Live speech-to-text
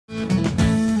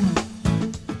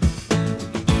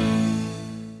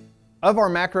Of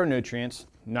our macronutrients,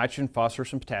 nitrogen,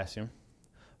 phosphorus, and potassium,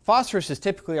 phosphorus is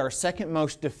typically our second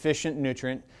most deficient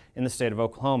nutrient in the state of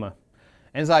Oklahoma.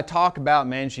 As I talk about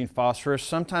managing phosphorus,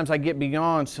 sometimes I get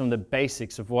beyond some of the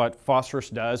basics of what phosphorus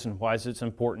does and why it's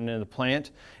important in the plant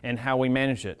and how we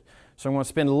manage it. So I'm going to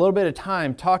spend a little bit of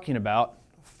time talking about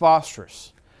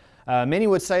phosphorus. Many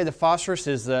would say the phosphorus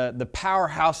is the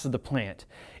powerhouse of the plant.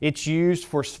 It's used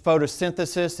for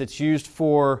photosynthesis, it's used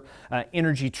for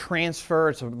energy transfer,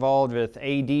 it's involved with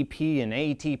ADP and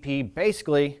ATP.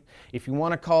 Basically, if you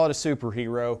want to call it a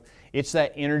superhero, it's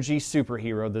that energy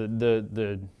superhero,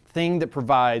 the thing that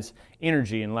provides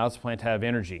energy and allows the plant to have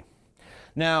energy.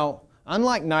 Now,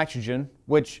 unlike nitrogen,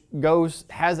 which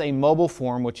has a mobile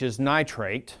form, which is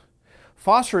nitrate,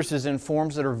 phosphorus is in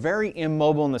forms that are very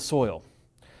immobile in the soil.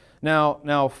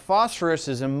 Now, phosphorus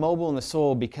is immobile in the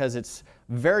soil because it's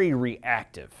very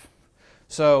reactive.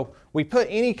 So we put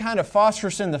any kind of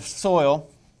phosphorus in the soil,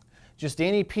 just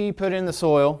any P put in the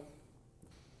soil.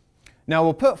 Now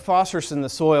we'll put phosphorus in the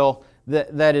soil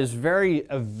that is very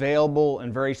available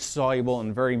and very soluble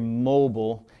and very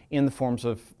mobile in the forms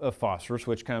of phosphorus,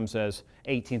 which comes as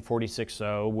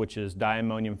 1846O, which is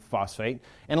diammonium phosphate,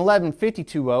 and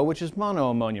 1152O, which is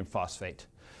monoammonium phosphate.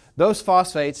 Those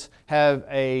phosphates have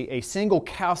a single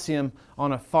calcium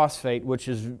on a phosphate, which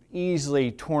is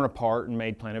easily torn apart and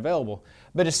made plant available.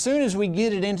 But as soon as we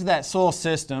get it into that soil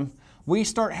system, we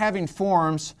start having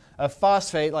forms of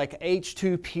phosphate like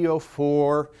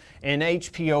H2PO4 and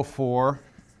HPO4,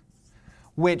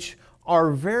 which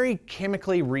are very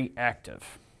chemically reactive.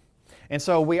 And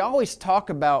so we always talk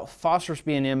about phosphorus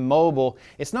being immobile.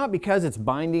 It's not because it's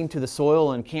binding to the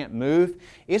soil and can't move.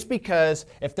 It's because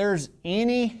if there's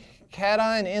any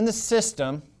cation in the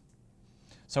system,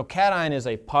 so cation is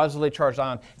a positively charged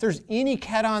ion. If there's any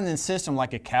cation in the system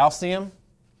like a calcium,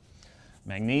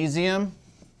 magnesium,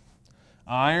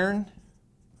 iron,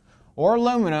 or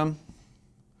aluminum,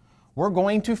 we're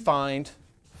going to find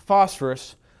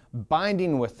phosphorus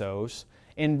binding with those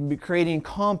and creating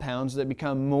compounds that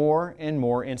become more and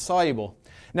more insoluble.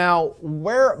 Now,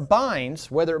 where it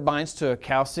binds, whether it binds to a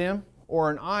calcium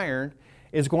or an iron,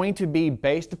 is going to be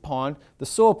based upon the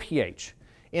soil pH.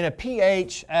 In a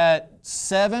pH at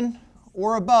 7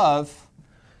 or above,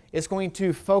 it's going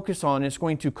to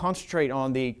concentrate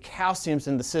on the calciums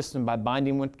in the system by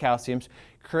binding with calciums,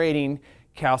 creating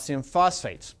calcium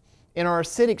phosphates. In our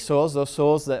acidic soils, those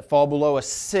soils that fall below a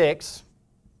 6,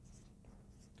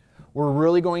 we're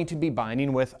really going to be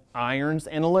binding with irons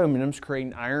and aluminums,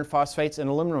 creating iron phosphates and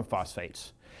aluminum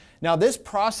phosphates. Now this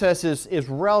process is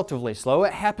relatively slow.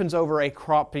 It happens over a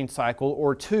cropping cycle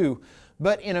or two,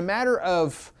 but in a matter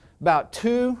of about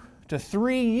 2 to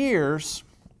 3 years,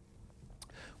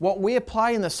 what we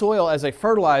apply in the soil as a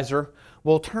fertilizer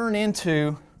will turn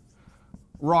into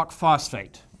rock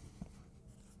phosphate.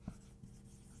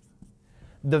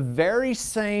 The very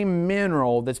same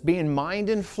mineral that's being mined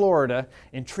in Florida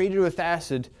and treated with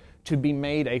acid to be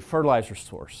made a fertilizer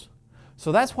source.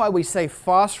 So that's why we say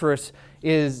phosphorus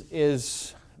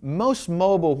is most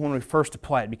mobile when we first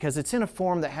apply it, because it's in a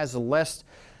form that has the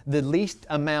least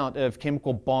amount of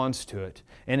chemical bonds to it,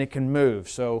 and it can move.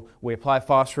 So we apply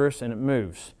phosphorus and it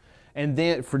moves. And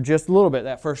then for just a little bit,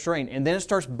 that first rain, and then it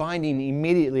starts binding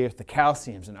immediately with the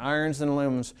calciums and irons and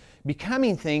aluminums,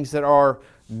 becoming things that are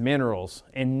minerals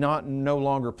and no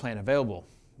longer plant available.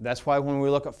 That's why when we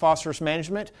look at phosphorus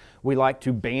management, we like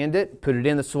to band it, put it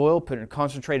in the soil, put it in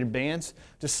concentrated bands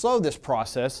to slow this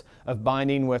process of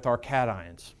binding with our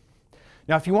cations.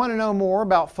 Now, if you want to know more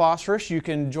about phosphorus, you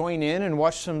can join in and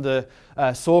watch some of the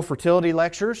soil fertility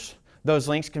lectures. Those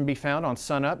links can be found on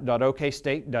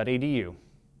sunup.okstate.edu.